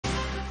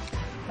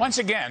Once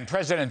again,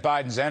 President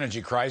Biden's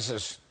energy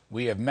crisis.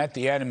 We have met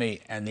the enemy,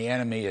 and the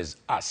enemy is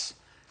us.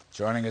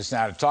 Joining us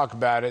now to talk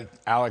about it,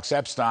 Alex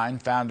Epstein,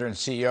 founder and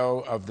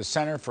CEO of the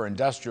Center for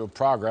Industrial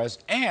Progress,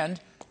 and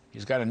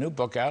he's got a new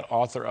book out,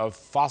 author of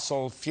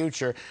Fossil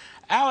Future.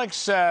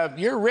 Alex,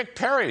 you're Rick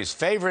Perry's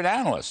favorite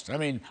analyst. I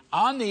mean,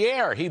 on the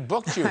air, he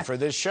booked you for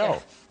this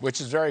show,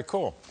 which is very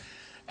cool.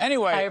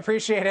 Anyway. I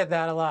appreciated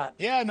that a lot.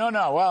 Yeah, no.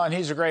 Well, and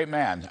he's a great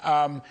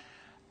man.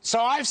 So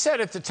I've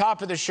said at the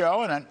top of the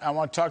show, and I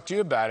want to talk to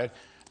you about it,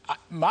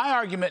 my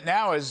argument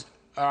now is,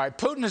 all right,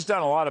 Putin has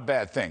done a lot of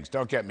bad things,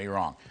 don't get me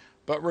wrong.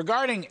 But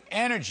regarding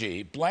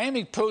energy,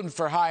 blaming Putin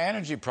for high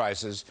energy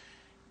prices,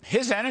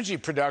 his energy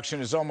production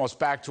is almost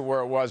back to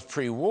where it was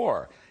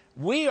pre-war.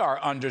 We are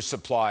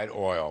undersupplied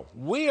oil.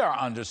 We are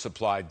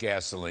undersupplied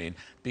gasoline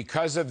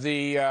because of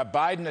the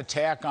Biden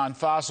attack on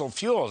fossil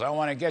fuels. I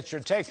want to get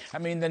your take. I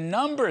mean, the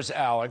numbers,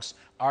 Alex,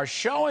 are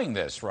showing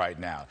this right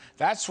now.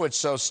 That's what's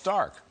so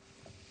stark.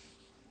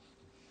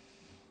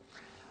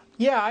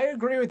 Yeah, I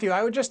agree with you.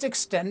 I would just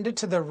extend it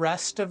to the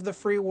rest of the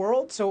free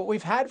world. So what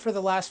we've had for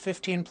the last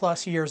 15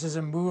 plus years is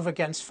a move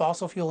against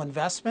fossil fuel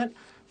investment,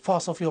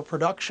 fossil fuel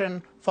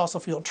production, fossil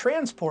fuel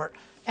transport.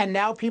 And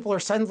now people are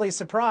suddenly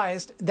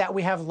surprised that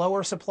we have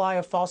lower supply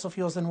of fossil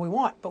fuels than we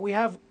want. But we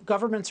have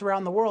governments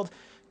around the world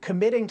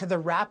committing to the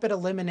rapid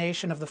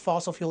elimination of the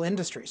fossil fuel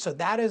industry. So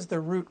that is the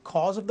root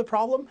cause of the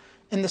problem.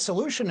 And the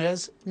solution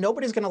is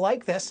nobody's going to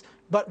like this,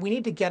 but we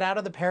need to get out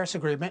of the Paris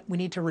Agreement. We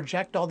need to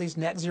reject all these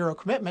net zero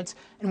commitments,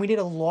 and we need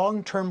a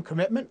long-term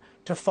commitment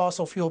to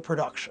fossil fuel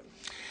production.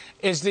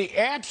 Is the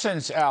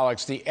absence,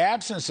 Alex, the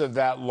absence of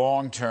that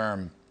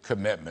long-term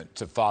commitment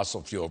to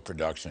fossil fuel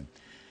production,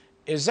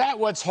 is that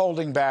what's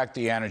holding back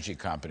the energy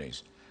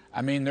companies?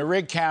 I mean, the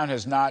rig count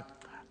has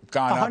not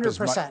gone 100%. Up as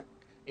much.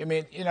 I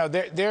mean, you know,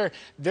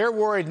 they're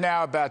worried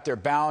now about their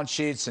balance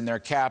sheets and their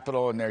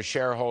capital and their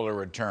shareholder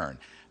return.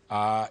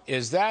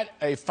 Is that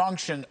a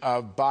function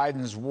of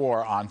Biden's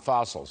war on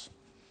fossils?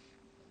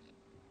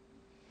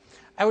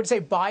 I would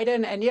say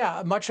Biden and,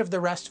 yeah, much of the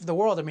rest of the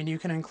world. I mean, you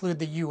can include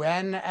the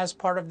UN as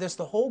part of this,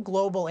 the whole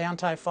global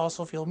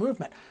anti-fossil fuel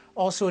movement.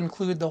 Also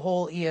include the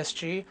whole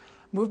ESG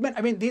movement.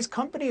 I mean, these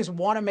companies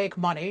want to make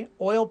money.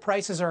 Oil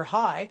prices are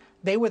high.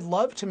 They would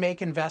love to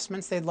make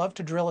investments. They'd love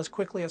to drill as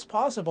quickly as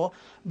possible.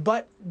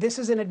 But this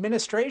is an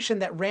administration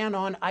that ran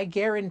on, I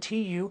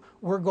guarantee you,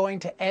 we're going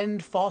to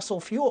end fossil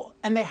fuel.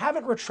 And they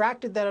haven't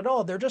retracted that at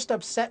all. They're just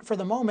upset for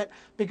the moment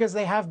because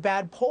they have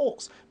bad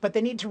polls. But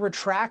they need to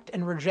retract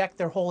and reject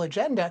their whole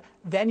agenda.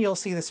 Then you'll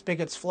see the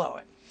spigots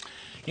flowing.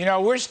 You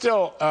know, we're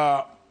still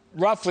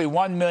roughly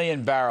 1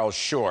 million barrels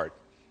short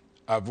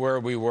of where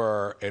we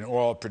were in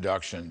oil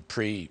production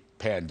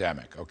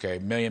pre-pandemic, okay?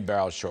 1 million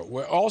barrels short.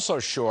 We're also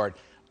short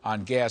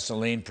on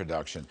gasoline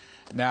production.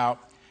 Now,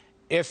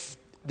 if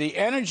the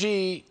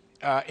Energy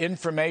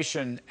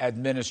Information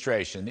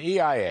Administration, the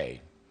EIA,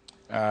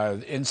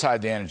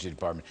 inside the Energy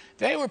Department,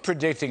 they were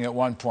predicting at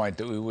one point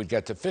that we would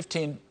get to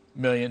 15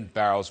 million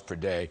barrels per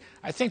day,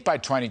 I think by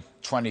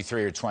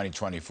 2023 or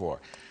 2024.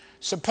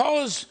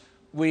 Suppose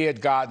we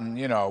had gotten,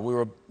 you know, we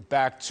were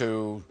back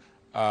to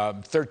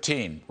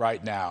 13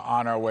 right now,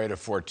 on our way to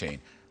 14.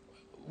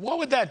 What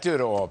would that do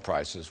to oil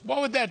prices?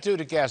 What would that do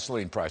to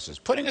gasoline prices?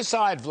 Putting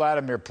aside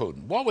Vladimir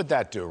Putin, what would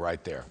that do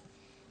right there?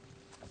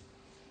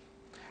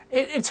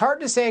 It's hard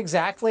to say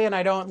exactly, and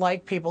I don't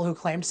like people who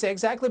claim to say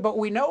exactly, but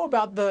we know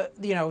about the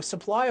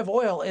supply of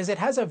oil is it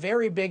has a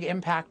very big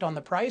impact on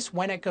the price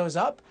when it goes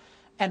up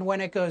and when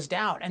it goes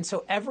down. And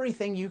so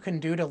everything you can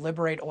do to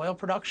liberate oil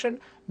production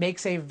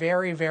makes a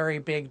very, very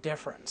big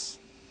difference.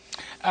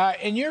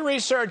 In your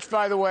research,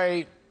 by the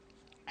way,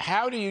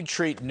 how do you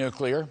treat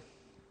nuclear?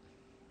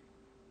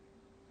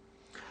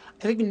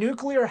 I think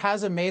nuclear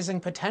has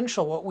amazing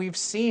potential. What we've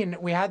seen,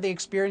 we had the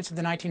experience of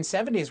the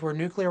 1970s where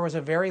nuclear was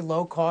a very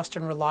low cost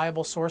and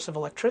reliable source of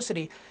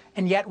electricity.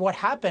 And yet what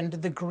happened,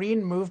 the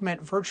green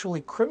movement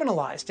virtually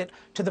criminalized it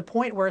to the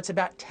point where it's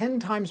about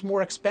 10 times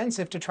more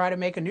expensive to try to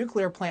make a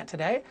nuclear plant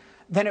today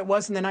than it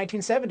was in the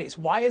 1970s.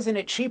 Why isn't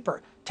it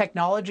cheaper?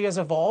 Technology has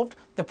evolved.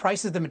 The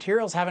prices of the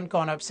materials haven't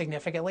gone up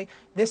significantly.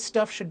 This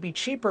stuff should be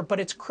cheaper, but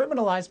it's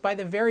criminalized by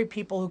the very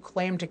people who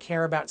claim to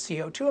care about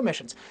CO2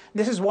 emissions.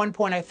 This is one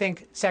point I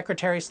think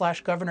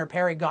Secretary/Governor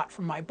Perry got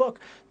from my book.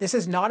 This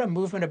is not a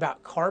movement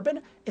about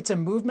carbon. It's a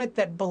movement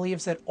that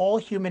believes that all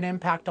human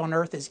impact on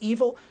Earth is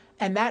evil,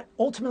 and that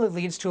ultimately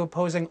leads to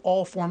opposing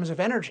all forms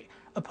of energy,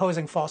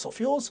 opposing fossil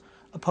fuels,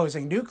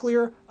 opposing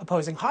nuclear,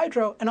 opposing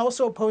hydro, and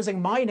also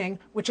opposing mining,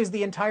 which is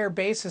the entire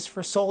basis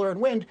for solar and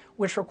wind,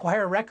 which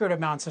require record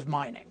amounts of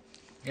mining.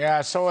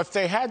 Yeah, so if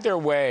they had their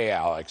way,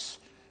 Alex,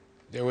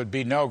 there would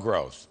be no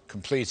growth,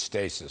 complete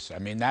stasis. I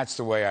mean, that's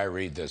the way I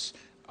read this.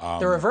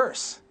 The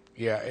reverse.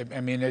 Yeah, I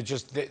mean,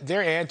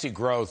 they're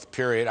anti-growth,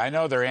 period. I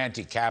know they're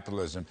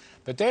anti-capitalism,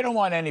 but they don't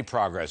want any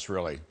progress,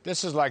 really.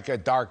 This is like a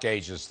Dark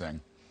Ages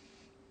thing.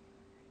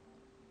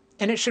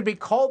 And it should be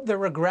called the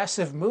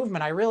regressive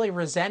movement. I really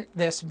resent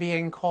this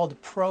being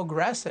called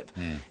progressive.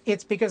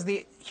 It's because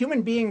the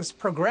human beings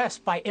progress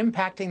by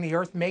impacting the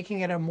earth,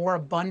 making it a more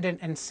abundant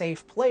and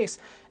safe place.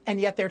 and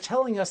yet they're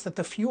telling us that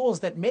the fuels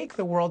that make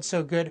the world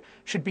so good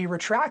should be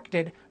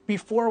retracted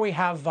before we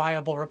have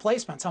viable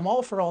replacements. I'm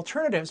all for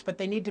alternatives, but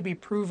they need to be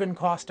proven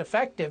cost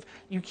effective.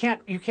 You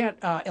can't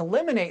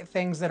eliminate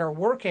things that are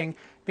working,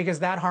 because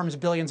that harms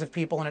billions of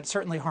people, and it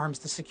certainly harms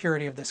the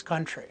security of this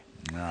country.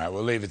 All right,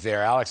 we'll leave it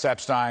there. Alex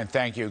Epstein,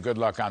 thank you. Good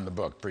luck on the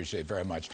book. Appreciate it very much.